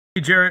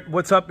Hey Jarrett,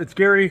 what's up? It's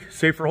Gary,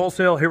 Safer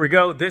Wholesale. Here we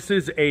go. This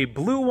is a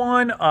blue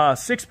one,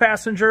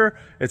 6-passenger.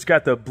 It's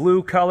got the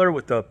blue color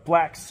with the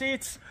black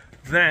seats.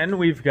 Then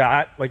we've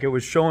got, like it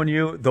was showing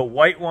you, the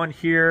white one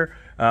here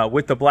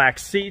with the black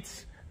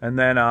seats. And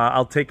then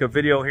I'll take a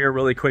video here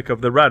really quick of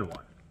the red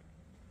one.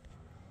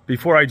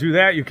 Before I do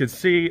that, you can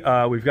see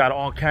we've got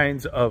all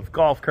kinds of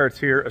golf carts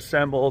here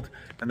assembled,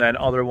 and then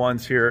other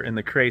ones here in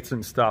the crates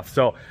and stuff.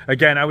 So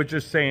again, I was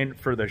just saying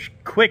for the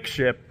quick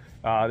ship,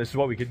 this is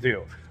what we could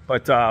do.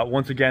 But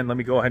once again, let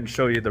me go ahead and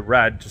show you the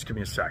red. Just give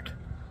me a sec.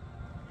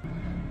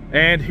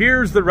 And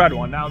here's the red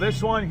one. Now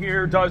this one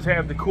here does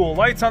have the cool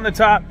lights on the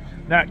top.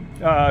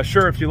 Not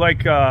sure if you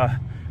like the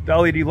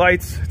LED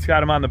lights. It's got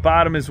them on the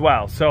bottom as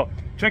well. So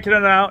check it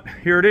out.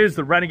 Here it is,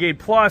 the Renegade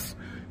Plus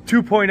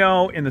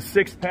 2.0 in the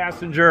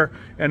 6-passenger.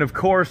 And of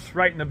course,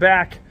 right in the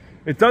back,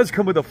 it does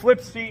come with a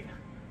flip seat.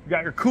 You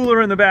got your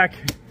cooler in the back.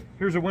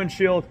 Here's a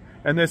windshield.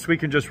 And this we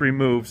can just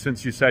remove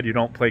since you said you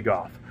don't play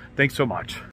golf. Thanks so much.